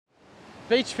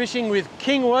Beach fishing with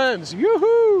king worms,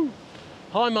 yoo-hoo!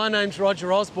 Hi, my name's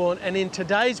Roger Osborne, and in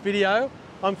today's video,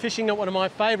 I'm fishing at one of my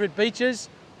favourite beaches.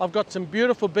 I've got some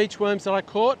beautiful beach worms that I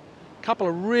caught, a couple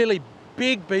of really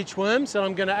big beach worms that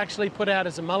I'm going to actually put out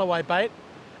as a Mulloway bait,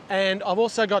 and I've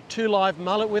also got 2 live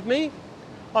mullet with me.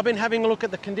 I've been having a look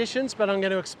at the conditions, but I'm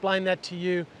going to explain that to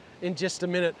you in just a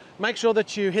minute. Make sure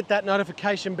that you hit that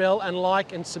notification bell and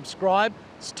like and subscribe.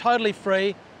 It's totally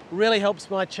free. Really helps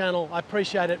my channel. I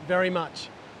appreciate it very much.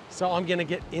 So I'm going to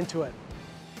get into it.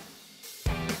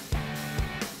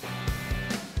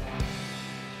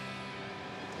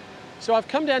 So I've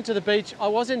come down to the beach. I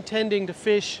was intending to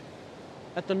fish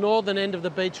at the northern end of the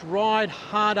beach, right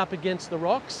hard up against the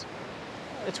rocks.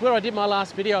 It's where I did my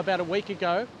last video about a week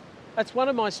ago. That's one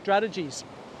of my strategies.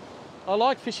 I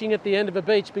like fishing at the end of a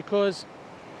beach because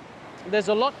there's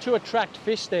a lot to attract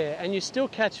fish there, and you still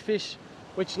catch fish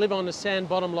which live on the sand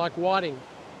bottom like whiting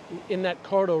in that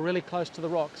corridor really close to the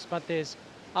rocks. But there's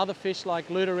other fish like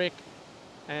luderick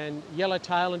and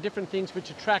yellowtail and different things which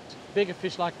attract bigger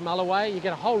fish like mulloway. You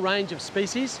get a whole range of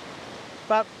species.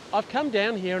 But I've come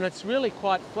down here and it's really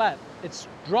quite flat. It's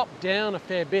dropped down a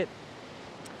fair bit.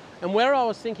 And where I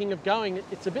was thinking of going,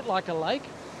 it's a bit like a lake.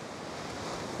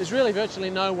 There's really virtually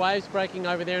no waves breaking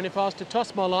over there, and if I was to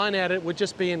toss my line out, it would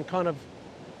just be in kind of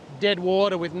dead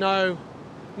water with no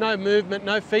movement,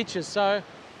 no features. So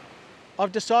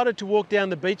I've decided to walk down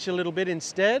the beach a little bit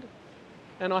instead,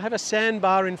 and I have a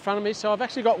sandbar in front of me, so I've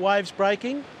actually got waves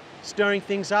breaking, stirring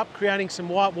things up, creating some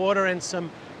white water and some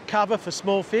cover for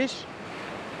small fish.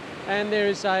 And there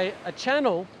is a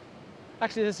channel.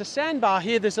 Actually, there's a sandbar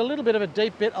here. There's a little bit of a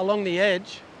deep bit along the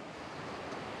edge.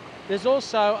 There's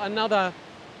also another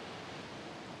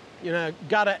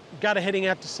gutter heading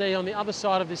out to sea on the other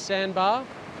side of this sandbar.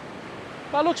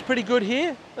 But it looks pretty good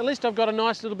here. At least I've got a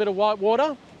nice little bit of white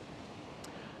water.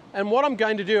 And what I'm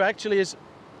going to do actually is,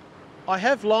 I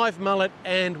have live mullet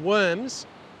and worms,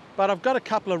 but I've got a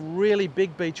couple of really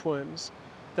big beach worms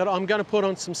that I'm going to put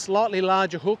on some slightly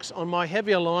larger hooks on my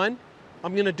heavier line.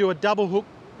 I'm going to do a double hook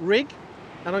rig,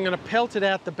 and I'm going to pelt it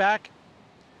out the back,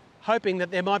 hoping that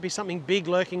there might be something big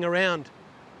lurking around.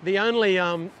 The only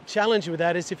challenge with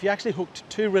that is if you actually hooked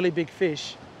 2 really big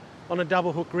fish on a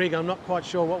double hook rig, I'm not quite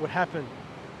sure what would happen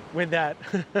with that.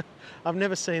 I've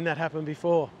never seen that happen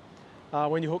before.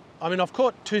 When you hook, I mean, I've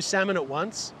caught 2 salmon at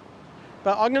once,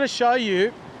 but I'm going to show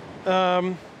you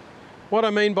what I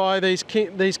mean by these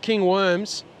king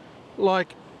worms,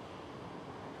 like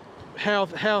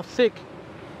how thick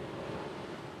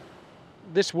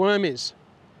this worm is.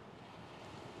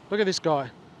 Look at this guy.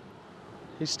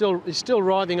 He's still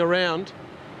writhing around.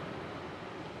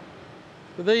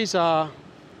 But these are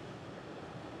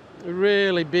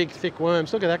really big, thick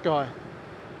worms. Look at that guy.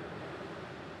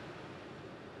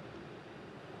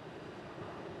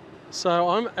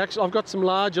 So I've got some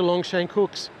larger long shank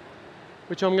hooks,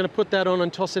 which I'm going to put that on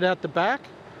and toss it out the back.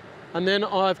 And then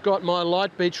I've got my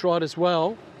light beach rod as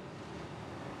well.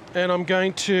 And I'm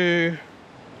going to...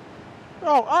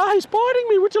 Oh, he's biting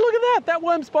me. Would you look at that? That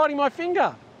worm's biting my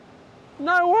finger.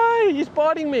 No way, he's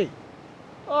biting me.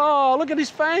 Oh, look at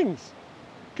his fangs.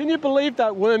 Can you believe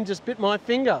that worm just bit my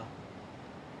finger?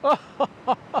 Oh,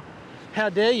 how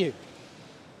dare you?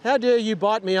 How dare you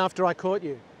bite me after I caught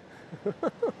you?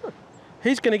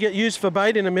 He's going to get used for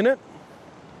bait in a minute.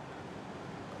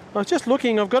 I was just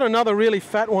looking, I've got another really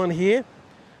fat one here.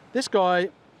 This guy,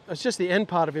 it's just the end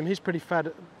part of him, he's pretty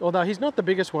fat, although he's not the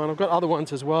biggest one. I've got other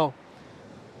ones as well.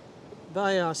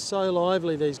 They are so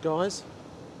lively, these guys.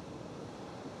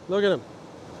 Look at them.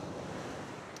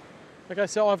 Okay,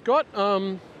 so I've got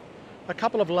a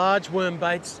couple of large worm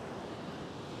baits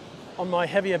on my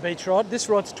heavier beach rod. This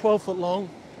rod's 12 foot long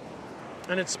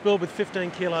and it's spooled with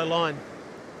 15 kilo line.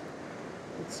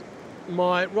 It's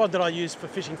my rod that I use for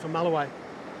fishing for mulloway.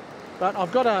 But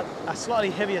I've got a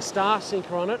slightly heavier star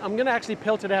sinker on it. I'm going to actually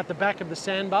pelt it out the back of the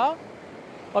sandbar.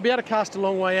 I'll be able to cast a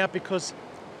long way out because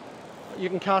you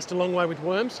can cast a long way with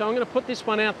worms. So I'm going to put this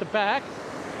one out the back,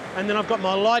 and then I've got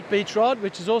my light beach rod,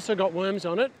 which has also got worms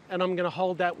on it, and I'm going to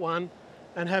hold that one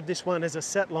and have this one as a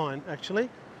set line, actually.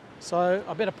 So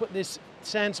I better put this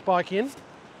sand spike in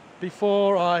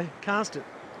before I cast it.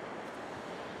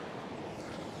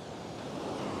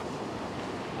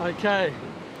 Okay,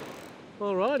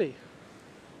 alrighty.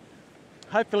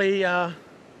 Hopefully the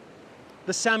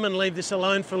salmon leave this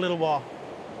alone for a little while.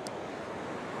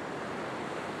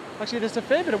 Actually, there's a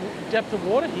fair bit of depth of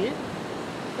water here.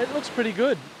 It looks pretty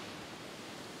good,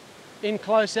 in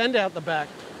close and out the back.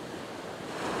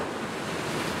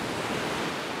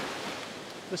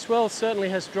 The swell certainly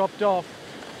has dropped off.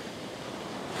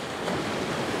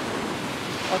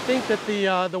 I think that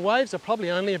the waves are probably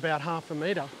only about 1/2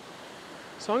 metre.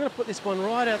 So I'm going to put this one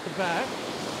right out the back.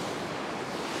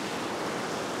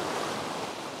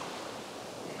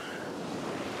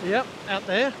 Yep, out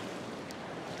there.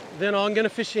 Then I'm going to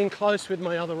fish in close with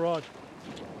my other rod.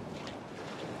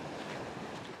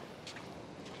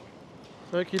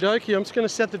 Okie dokie, I'm just going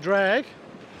to set the drag.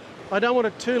 I don't want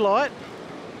it too light.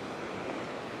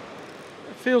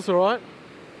 It feels all right.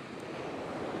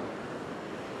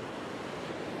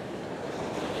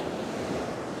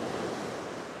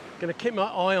 Going to keep my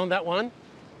eye on that one,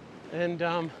 and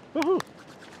woohoo,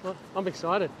 well, I'm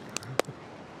excited.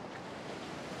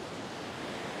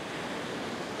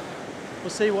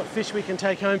 We'll see what fish we can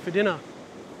take home for dinner.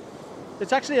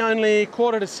 It's actually only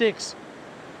 5:45.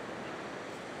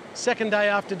 Second day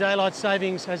after daylight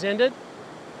savings has ended,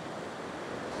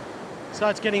 so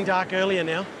it's getting dark earlier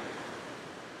now.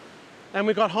 And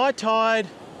we've got high tide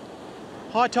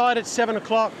at 7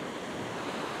 o'clock.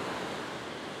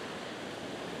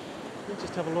 Let's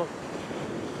just have a look.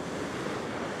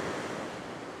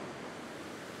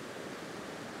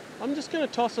 I'm just going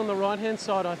to toss on the right hand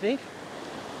side, I think,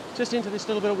 just into this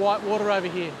little bit of white water over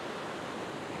here.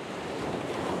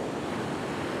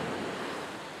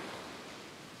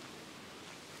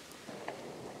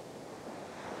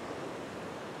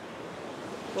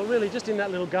 Well, really just in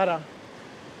that little gutter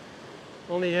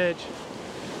on the edge.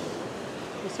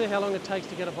 We'll see how long it takes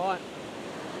to get a bite.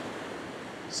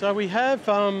 So we have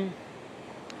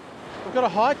we've got a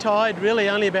high tide really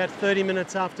only about 30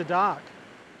 minutes after dark,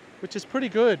 which is pretty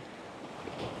good.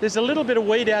 There's a little bit of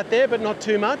weed out there, but not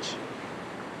too much.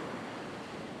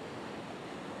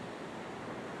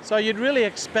 So you'd really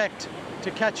expect to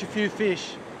catch a few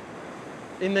fish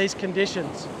in these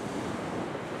conditions.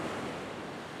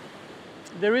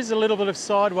 There is a little bit of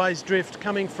sideways drift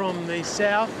coming from the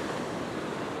south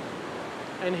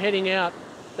and heading out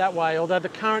that way, although the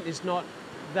current is not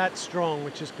that strong,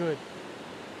 which is good.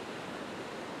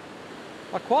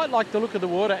 I quite like the look of the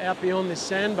water out beyond this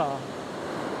sandbar,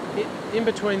 in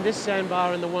between this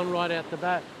sandbar and the one right out the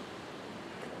back.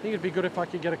 I think it'd be good if I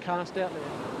could get a cast out there.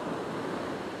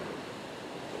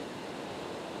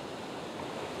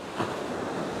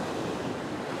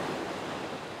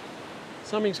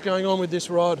 Something's going on with this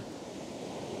rod.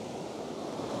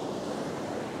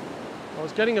 I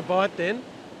was getting a bite then.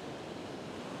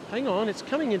 Hang on, it's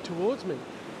coming in towards me.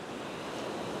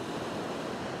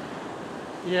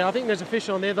 Yeah, I think there's a fish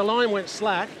on there. The line went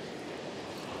slack.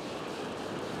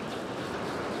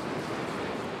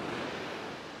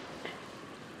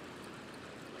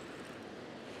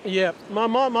 Yeah, my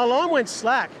line went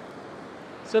slack.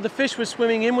 So the fish was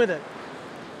swimming in with it.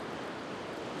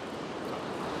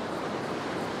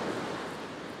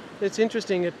 It's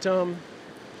interesting, it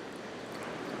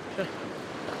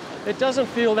doesn't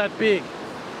feel that big.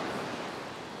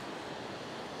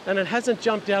 And it hasn't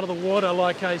jumped out of the water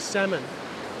like a salmon.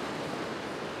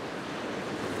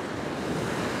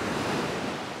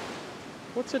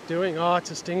 What's it doing? Oh, it's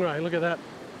a stingray, look at that.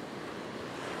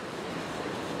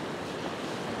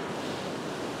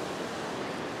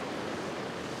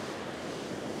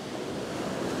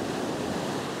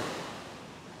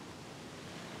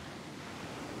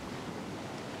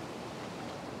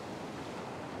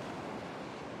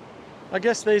 I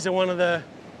guess these are one of the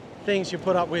things you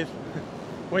put up with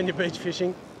when you're beach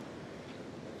fishing.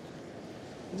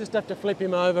 You just have to flip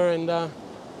him over and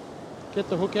get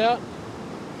the hook out.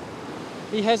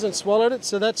 He hasn't swallowed it,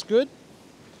 so that's good.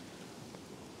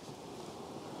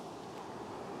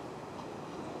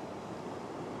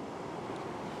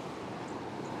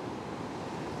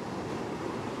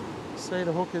 See,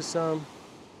 the hook is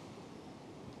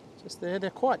just there. They're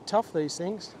quite tough, these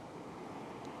things.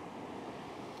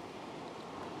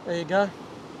 There you go.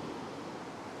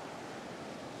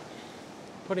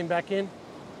 Put him back in.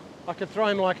 I could throw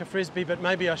him like a frisbee, but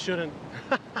maybe I shouldn't.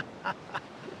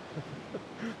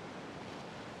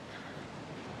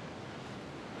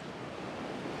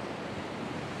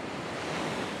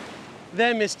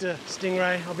 There, Mr.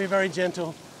 Stingray. I'll be very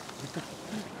gentle.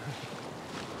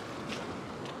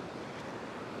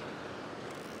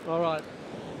 All right.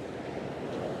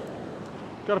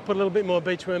 Got to put a little bit more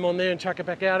beach worm on there and chuck it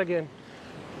back out again.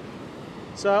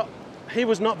 So he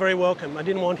was not very welcome. I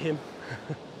didn't want him.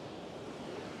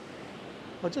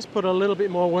 I'll just put a little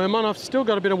bit more worm on. I've still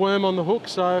got a bit of worm on the hook,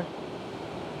 so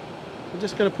I'm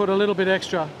just going to put a little bit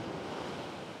extra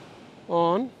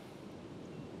on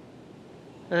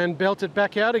and belt it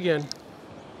back out again.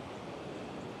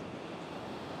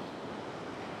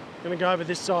 Going to go over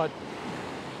this side.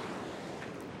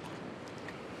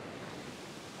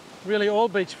 Really, all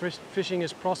beach fishing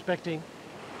is prospecting.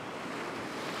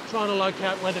 trying to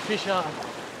locate where the fish are.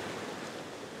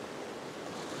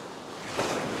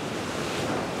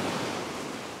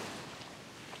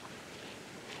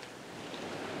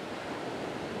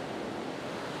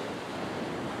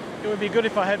 It would be good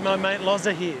if I had my mate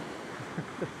Loza here.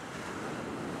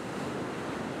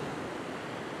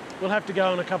 We'll have to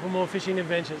go on a couple more fishing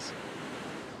adventures.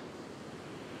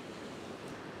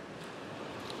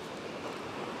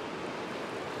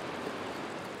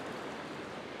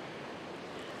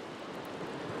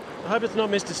 I hope it's not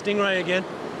Mr. Stingray again.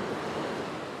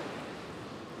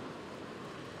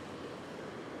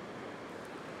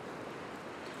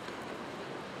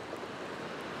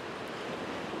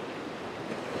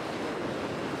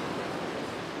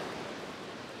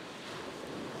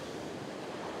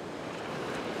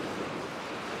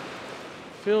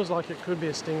 Feels like it could be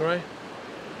a stingray.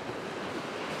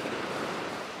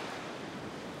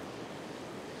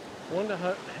 I wonder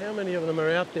how many of them are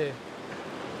out there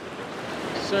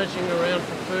searching around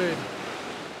for food.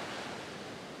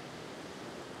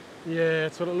 Yeah,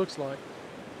 that's what it looks like.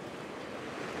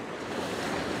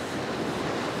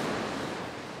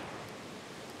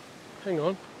 Hang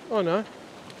on. Oh no.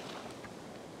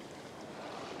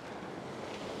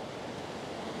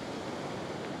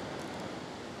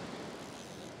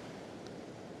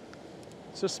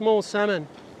 It's a small salmon.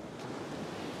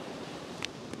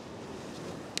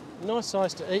 Nice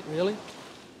size to eat, really.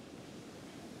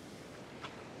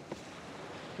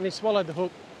 And he swallowed the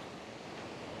hook.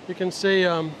 You can see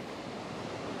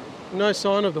no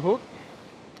sign of the hook.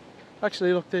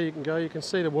 Actually, look, there you can go. You can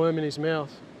see the worm in his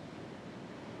mouth.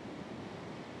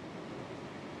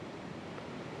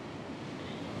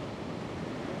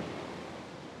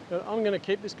 But I'm going to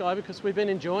keep this guy because we've been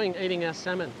enjoying eating our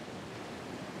salmon.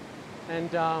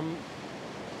 And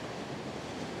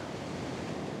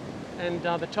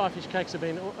the Thai fish cakes have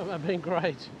been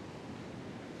great.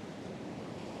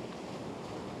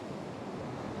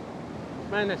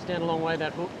 Man, that's down a long way,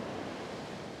 that hook.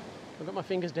 I've got my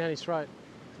fingers down his throat,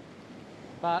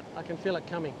 but I can feel it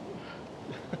coming.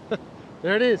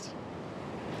 There it is.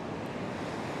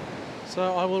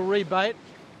 So I will rebait.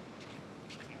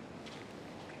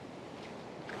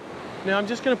 Now I'm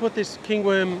just going to put this king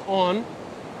worm on.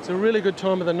 It's a really good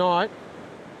time of the night,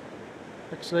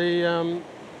 actually, and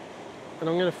I'm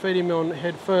going to feed him on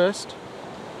head first.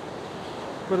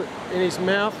 Put it in his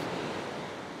mouth,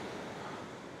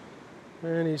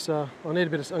 and he's. I need a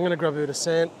bit of. I'm going to grab a bit of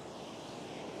sand.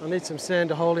 I need some sand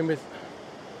to hold him with.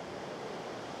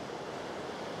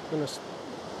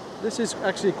 This is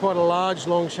actually quite a large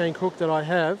long shank hook that I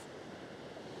have.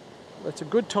 It's a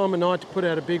good time of night to put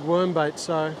out a big worm bait,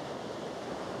 so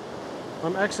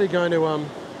I'm actually going to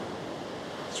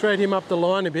thread him up the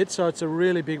line a bit so it's a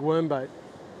really big worm bait.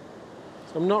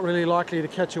 So I'm not really likely to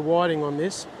catch a whiting on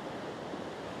this.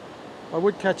 I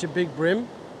would catch a big brim.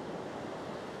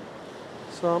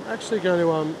 So I'm actually going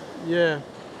to,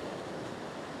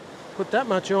 put that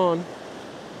much on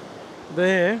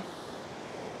there.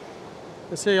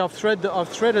 You see, I've threaded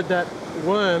that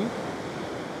worm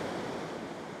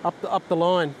up the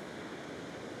line.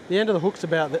 The end of the hook's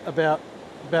about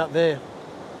there.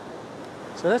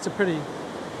 So that's a pretty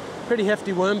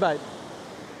hefty worm bait.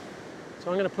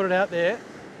 So I'm going to put it out there,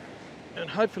 and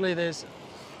hopefully there's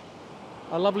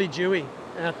a lovely dewy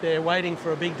out there waiting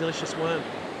for a big delicious worm.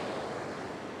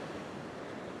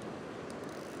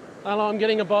 Hello, I'm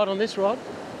getting a bite on this rod.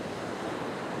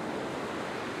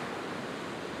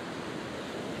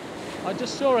 I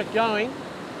just saw it going.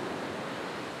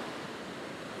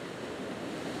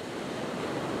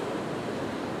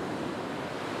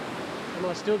 Am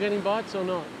I still getting bites or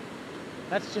not?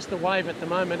 That's just the wave at the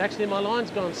moment. Actually, my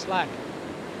line's gone slack.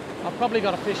 I've probably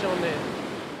got a fish on there.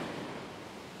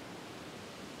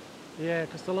 Yeah,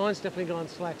 because the line's definitely gone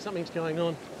slack. Something's going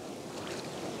on.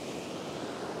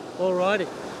 Alrighty.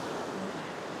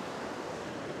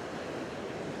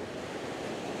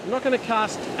 I'm not going to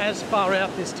cast as far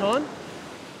out this time.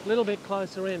 A little bit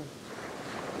closer in.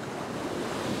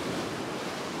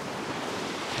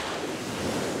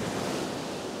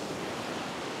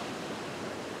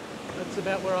 That's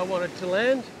about where I want it to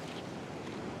land.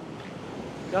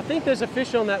 I think there's a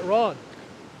fish on that rod.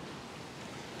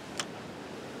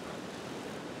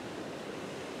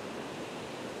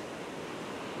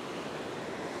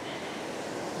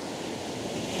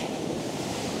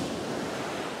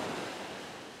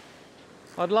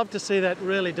 I'd love to see that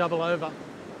really double over.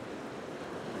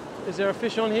 Is there a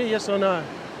fish on here, yes or no?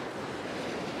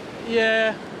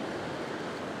 Yeah.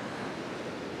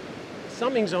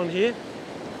 Something's on here.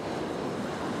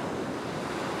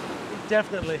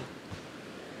 Definitely.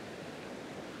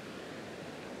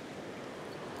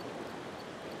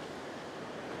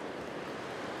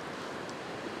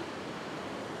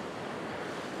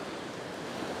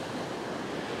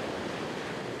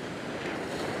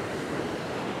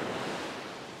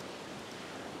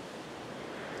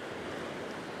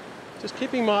 Just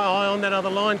keeping my eye on that other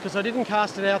line because I didn't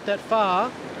cast it out that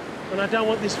far and I don't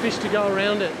want this fish to go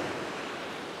around it.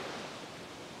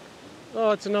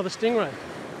 Oh, it's another stingray.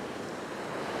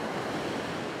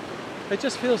 It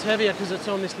just feels heavier because it's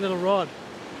on this little rod.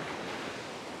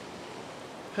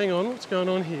 Hang on, what's going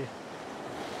on here?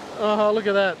 Oh, look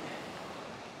at that.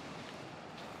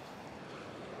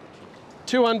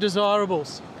 2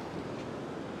 undesirables.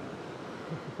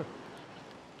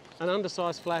 An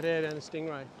undersized flathead and a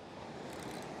stingray.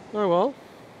 Oh well.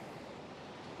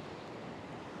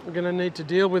 We're going to need to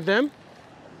deal with them.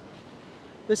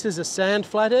 This is a sand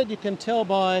flathead. You can tell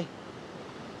by...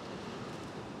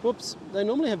 Whoops, they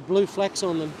normally have blue flecks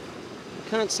on them. I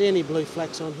can't see any blue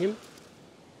flecks on him.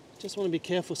 Just want to be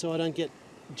careful so I don't get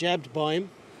jabbed by him.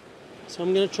 So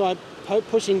I'm going to try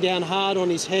pushing down hard on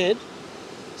his head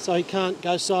so he can't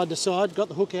go side to side. Got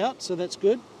the hook out, so that's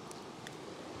good.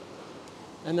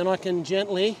 And then I can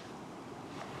gently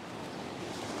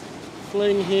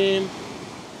fling him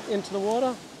into the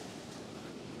water.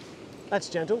 That's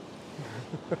gentle.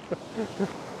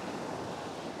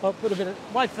 I'll put a bit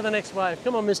of... Wait for the next wave.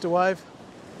 Come on, Mr. Wave.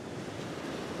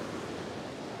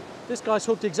 This guy's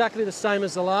hooked exactly the same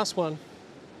as the last one,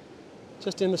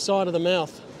 just in the side of the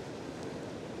mouth.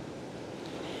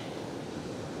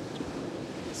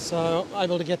 So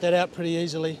able to get that out pretty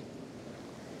easily.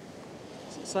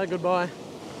 Say goodbye.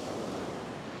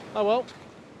 Oh well,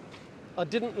 I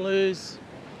didn't lose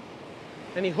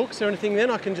any hooks or anything then.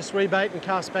 I can just rebait and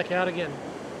cast back out again.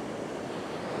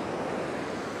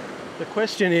 The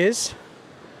question is,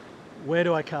 where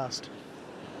do I cast?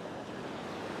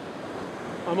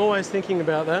 I'm always thinking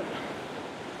about that.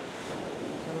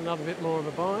 Got another bit more of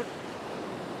a bite.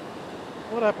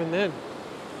 What happened then?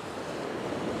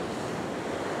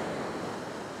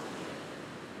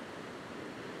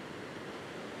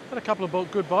 Had a couple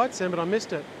of good bites then, but I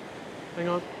missed it. Hang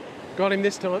on, got him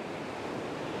this time.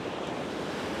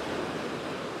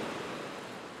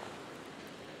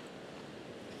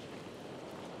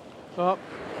 Oh,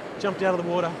 jumped out of the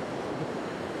water.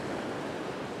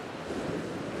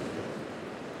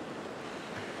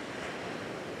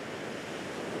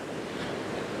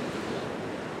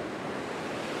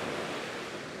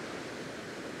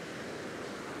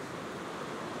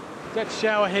 That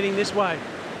shower heading this way.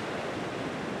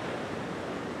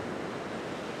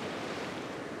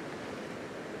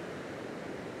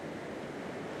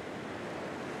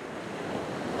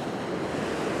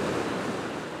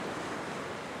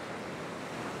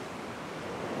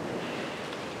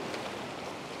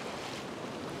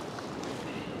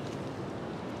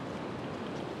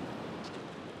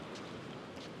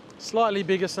 Slightly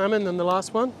bigger salmon than the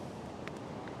last one.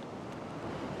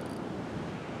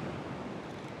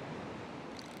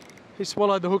 He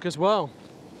swallowed the hook as well.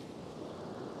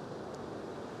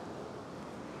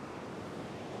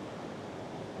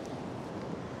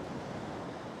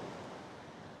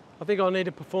 I think I'll need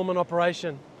to perform an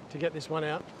operation to get this one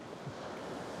out.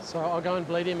 So I'll go and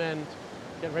bleed him and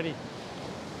get ready.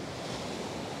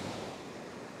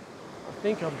 I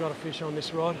think I've got a fish on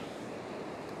this rod.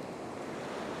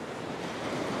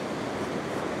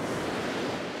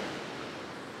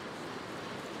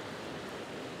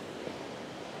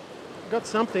 Got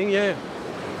something, yeah.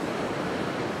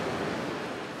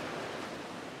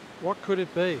 What could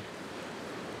it be?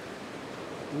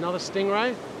 Another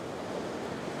stingray?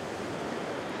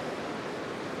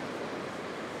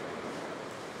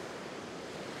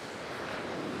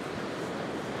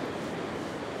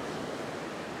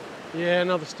 Yeah,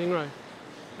 another stingray.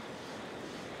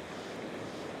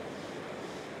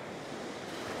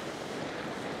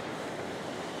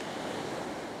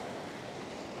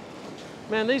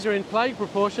 Man, these are in plague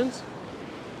proportions.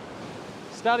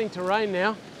 Starting to rain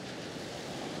now.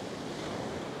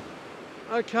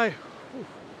 Okay.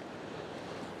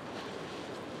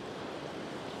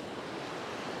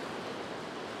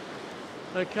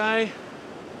 Okay.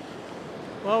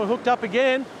 Well, we're hooked up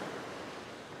again.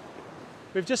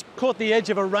 We've just caught the edge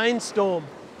of a rainstorm.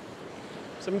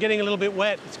 So I'm getting a little bit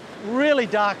wet. It's really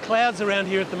dark clouds around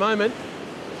here at the moment.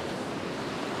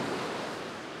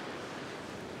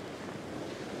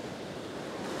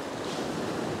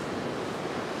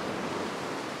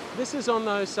 This is on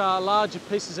those larger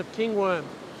pieces of kingworm.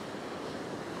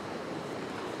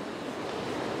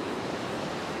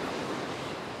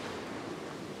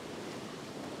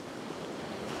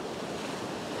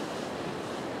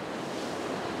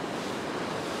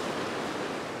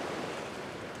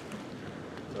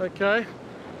 Okay.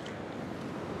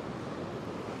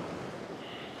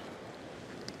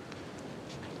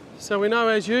 So we know,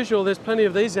 as usual, there's plenty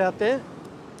of these out there.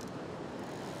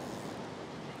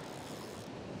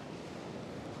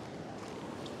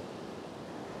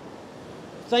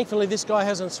 Thankfully, this guy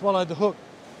hasn't swallowed the hook.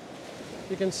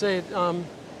 You can see it,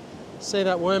 see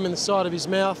that worm in the side of his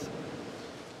mouth,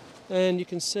 and you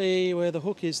can see where the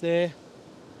hook is there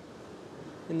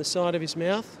in the side of his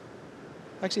mouth.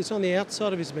 Actually, it's on the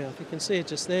outside of his mouth. You can see it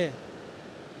just there.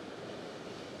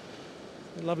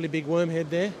 A lovely big worm head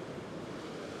there.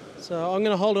 So I'm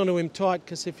going to hold on to him tight,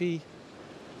 because if he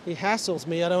hassles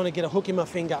me, I don't want to get a hook in my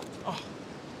finger. Oh.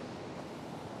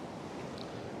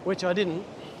 Which I didn't.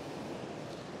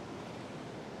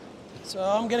 So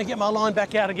I'm going to get my line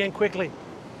back out again quickly.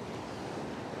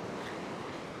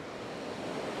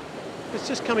 It's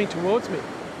just coming towards me.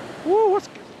 Woo,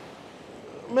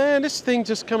 man, this thing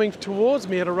just coming towards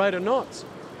me at a rate of knots.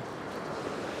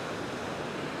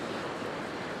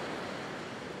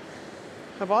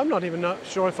 I'm not even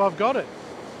sure if I've got it.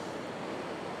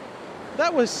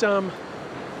 That was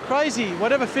crazy.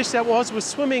 Whatever fish that was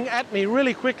swimming at me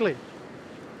really quickly.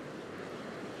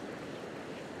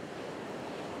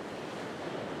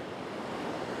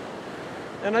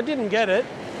 And I didn't get it.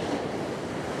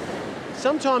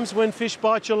 Sometimes when fish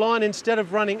bite your line, instead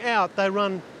of running out, they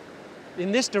run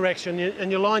in this direction,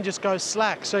 and your line just goes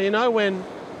slack. So you know when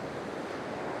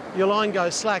your line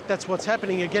goes slack, that's what's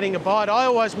happening, you're getting a bite. I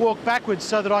always walk backwards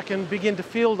so that I can begin to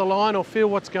feel the line or feel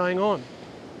what's going on.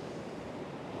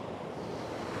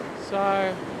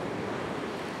 So,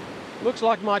 looks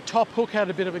like my top hook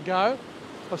had a bit of a go.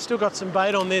 I've still got some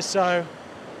bait on this, so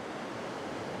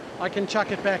I can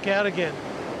chuck it back out again.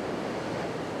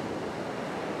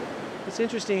 It's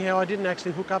interesting how I didn't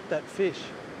actually hook up that fish.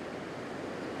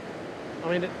 I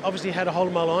mean, it obviously had a hold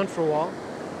of my line for a while.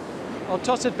 I'll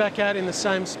toss it back out in the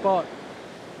same spot.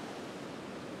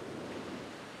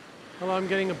 Well, I'm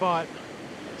getting a bite.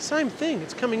 Same thing,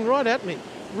 it's coming right at me,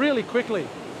 really quickly.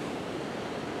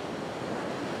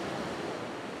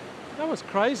 That was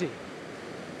crazy.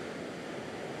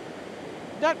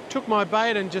 That took my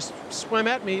bait and just swam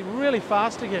at me really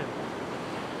fast again.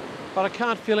 But I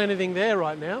can't feel anything there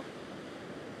right now.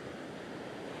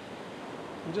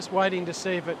 I'm just waiting to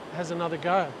see if it has another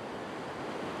go.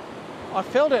 I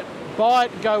felt it bite,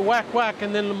 go whack, whack,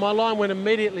 and then my line went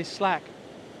immediately slack.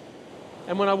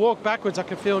 And when I walked backwards, I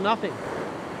could feel nothing.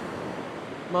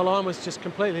 My line was just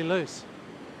completely loose.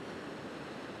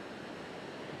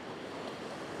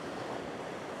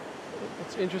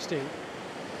 It's interesting.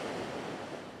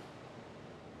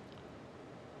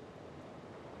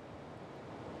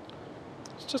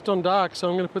 It's just on dark, so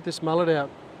I'm going to put this mullet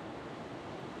out.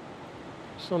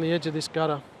 Just on the edge of this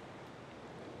gutter.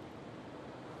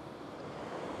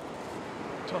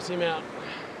 Toss him out.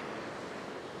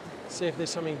 See if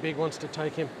there's something big wants to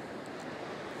take him.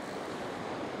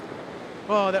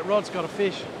 Oh, that rod's got a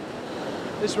fish.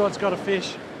 This rod's got a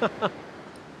fish.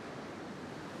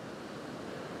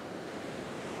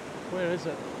 Where is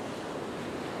it?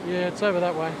 Yeah, it's over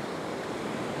that way.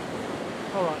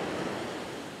 All right.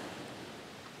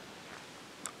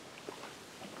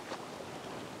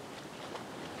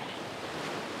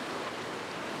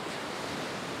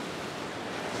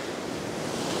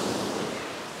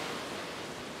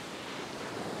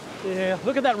 Yeah,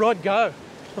 look at that rod go.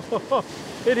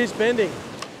 It is bending.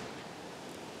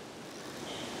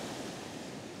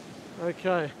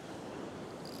 Okay.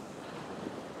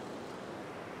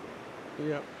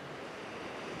 Yep.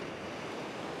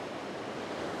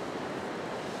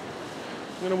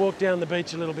 I'm going to walk down the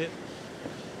beach a little bit,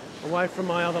 away from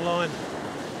my other line.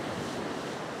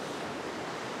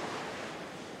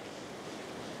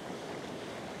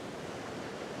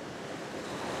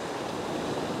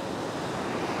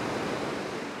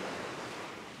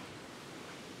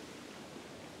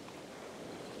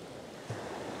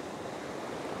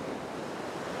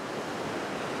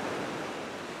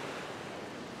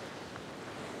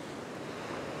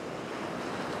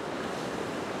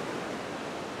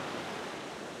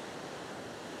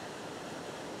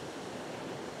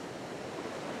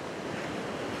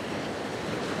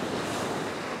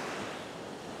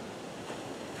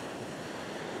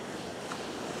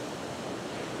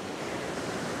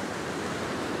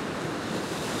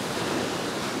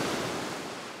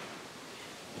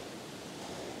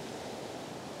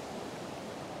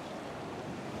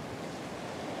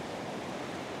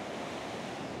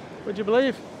 Would you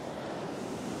believe?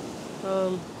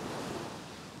 A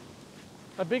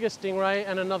bigger stingray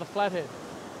and another flathead.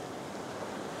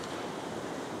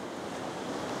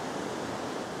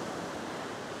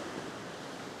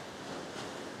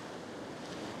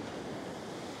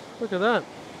 Look at that.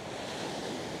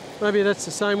 Maybe that's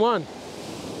the same one.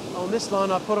 On this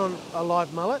line I put on a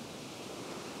live mullet.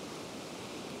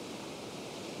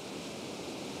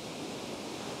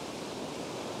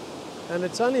 And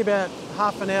it's only about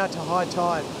half an hour to high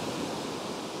tide.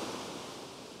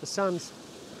 There's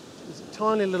a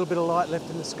tiny little bit of light left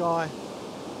in the sky,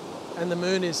 and the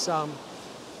moon is on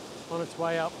its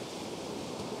way up.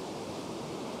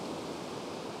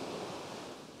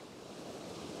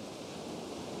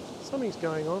 Something's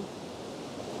going on.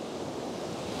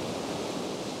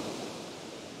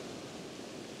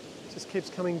 It just keeps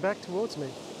coming back towards me.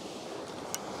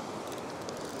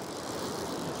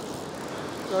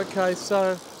 Okay,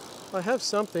 so I have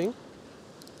something.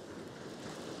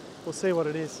 We'll see what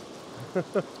it is.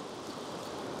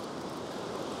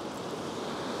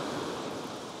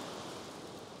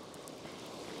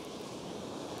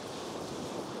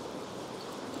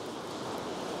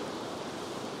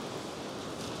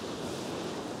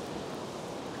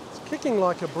 It's kicking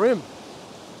like a brim.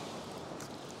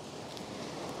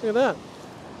 Look at that.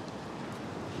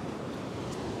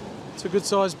 It's a good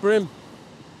sized brim.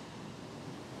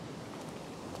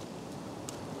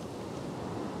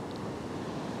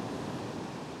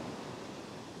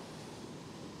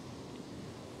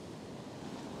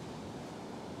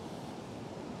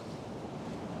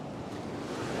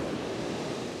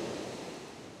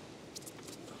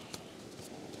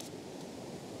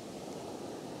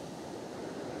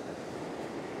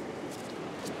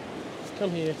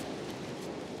 Come here.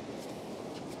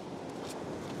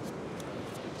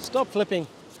 Stop flipping.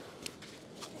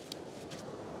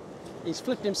 He's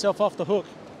flipped himself off the hook.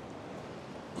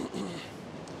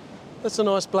 That's a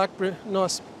nice black brim,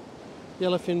 nice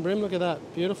yellowfin brim. Look at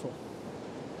that, beautiful.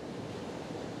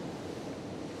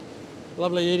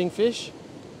 Lovely eating fish.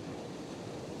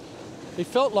 He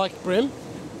felt like brim.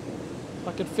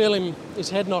 I could feel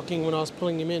his head knocking when I was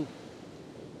pulling him in.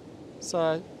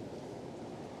 So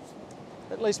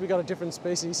at least we got a different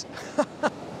species.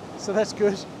 So that's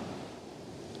good.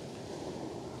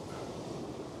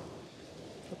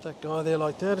 Put that guy there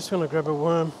like that. Just want to grab a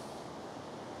worm.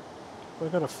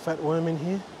 We've got a fat worm in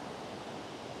here.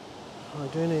 I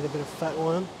do need a bit of fat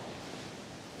worm.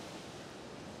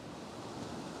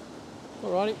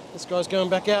 Alrighty, this guy's going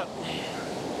back out.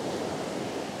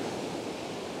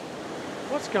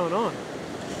 What's going on?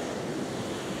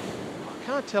 I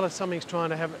can't tell if something's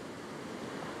trying to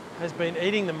has been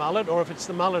eating the mullet or if it's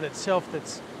the mullet itself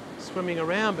that's swimming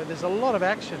around, but there's a lot of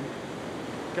action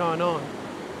going on.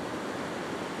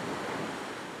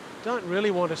 Don't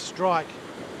really want to strike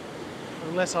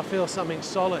unless I feel something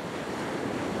solid.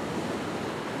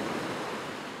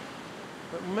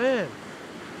 But man,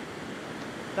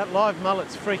 that live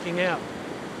mullet's freaking out.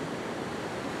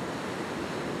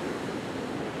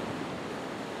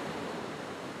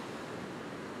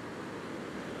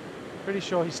 Pretty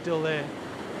sure he's still there.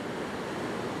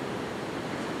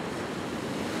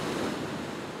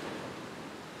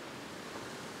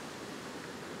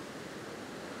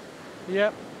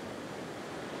 Yep.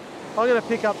 I'm going to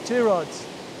pick up 2 rods.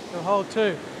 I'll hold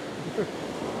 2.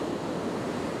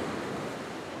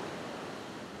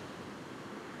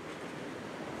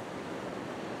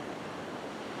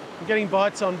 I'm getting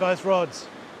bites on both rods.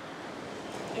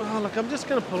 Oh, look, I'm just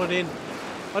going to pull it in.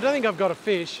 I don't think I've got a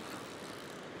fish.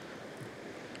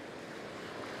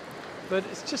 But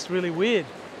it's just really weird.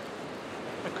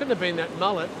 It couldn't have been that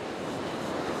mullet.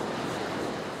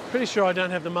 Pretty sure I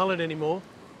don't have the mullet anymore.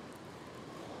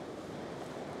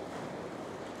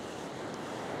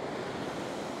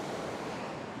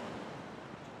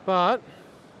 But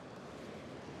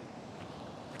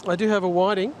I do have a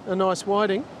whiting, a nice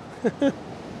whiting,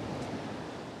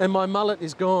 and my mullet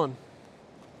is gone.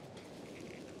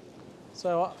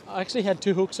 So I actually had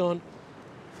 2 hooks on.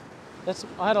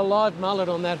 I had a live mullet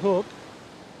on that hook,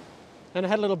 and I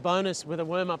had a little bonus with a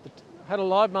worm up. I had a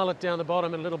live mullet down the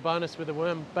bottom and a little bonus with a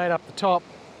worm bait up the top.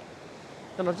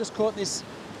 And I've just caught this.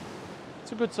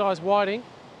 It's a good sized whiting.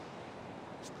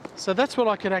 So that's what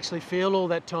I could actually feel all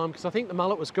that time, because I think the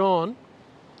mullet was gone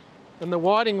and the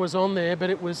whiting was on there,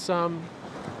 but it was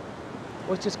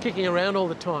just kicking around all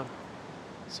the time.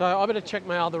 So I better check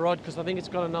my other rod, because I think it's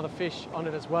got another fish on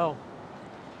it as well.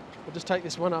 I'll just take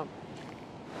this one up.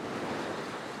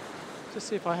 Just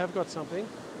see if I have got something.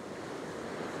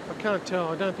 I can't tell,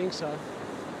 I don't think so.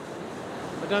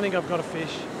 I don't think I've got a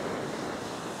fish.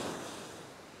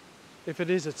 If it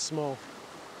is, it's small.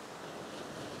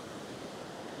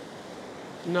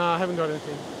 No, I haven't got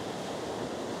anything.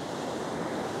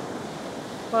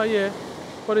 Oh yeah,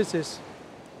 what is this?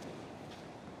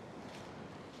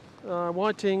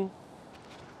 Whiting.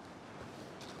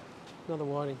 Another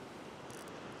whiting.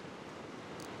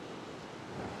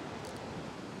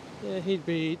 Yeah, he'd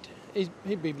be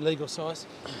legal size.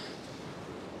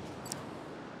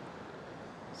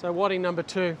 So whiting number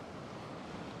 2.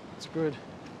 It's good.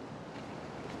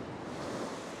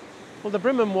 Well, the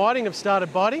brim and whiting have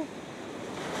started biting,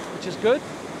 which is good.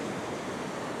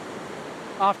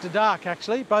 After dark,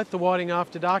 actually, both the whiting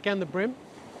after dark and the brim.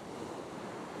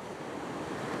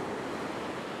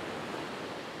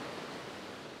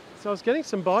 So I was getting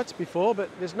some bites before, but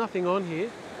there's nothing on here.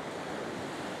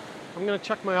 I'm going to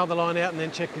chuck my other line out and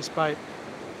then check this bait.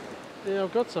 Yeah,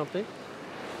 I've got something.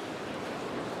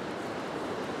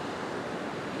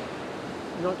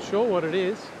 Not sure what it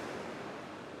is.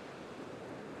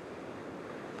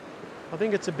 I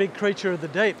think it's a big creature of the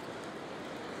deep.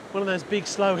 One of those big,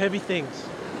 slow, heavy things.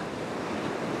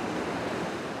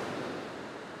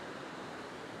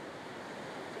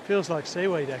 Feels like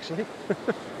seaweed, actually.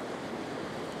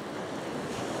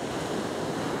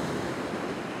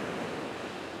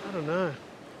 I don't know.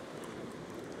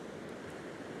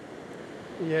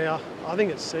 Yeah, I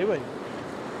think it's seaweed.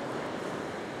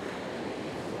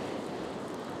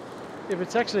 If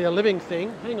it's actually a living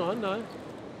thing, hang on, no.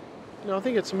 No, I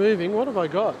think it's moving. What have I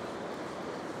got?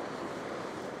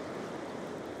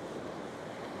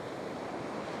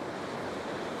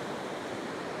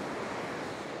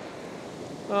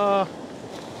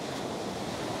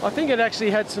 I think it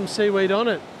actually had some seaweed on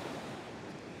it.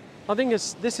 I think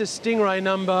this is stingray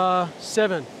number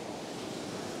 7.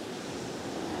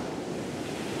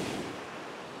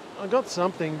 I got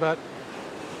something, but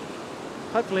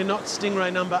hopefully not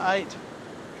stingray number 8.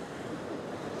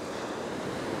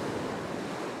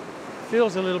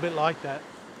 Feels a little bit like that.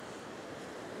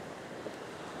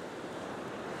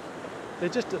 They're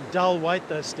just a dull weight,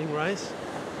 those stingrays.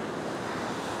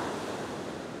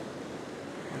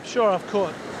 I'm sure I've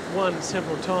caught one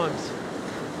several times.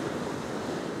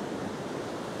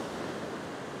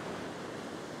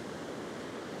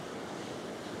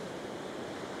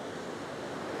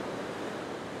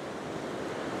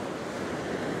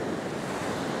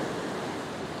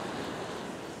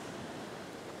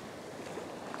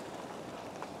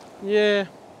 Yeah.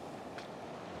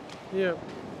 Yeah.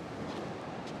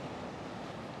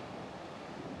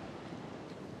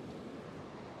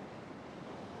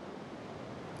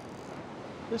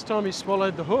 This time he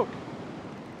swallowed the hook,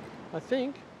 I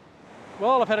think.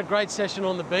 Well, I've had a great session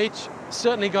on the beach.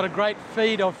 Certainly got a great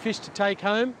feed of fish to take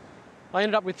home. I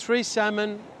ended up with 3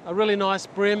 salmon, a really nice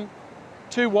brim,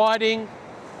 2 whiting,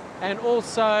 and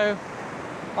also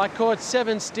I caught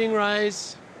 7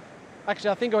 stingrays.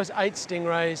 Actually, I think it was 8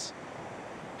 stingrays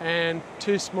and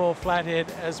 2 small flathead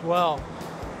as well.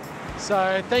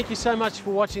 So thank you so much for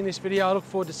watching this video. I look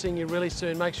forward to seeing you really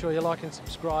soon. Make sure you like and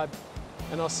subscribe,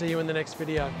 and I'll see you in the next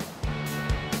video.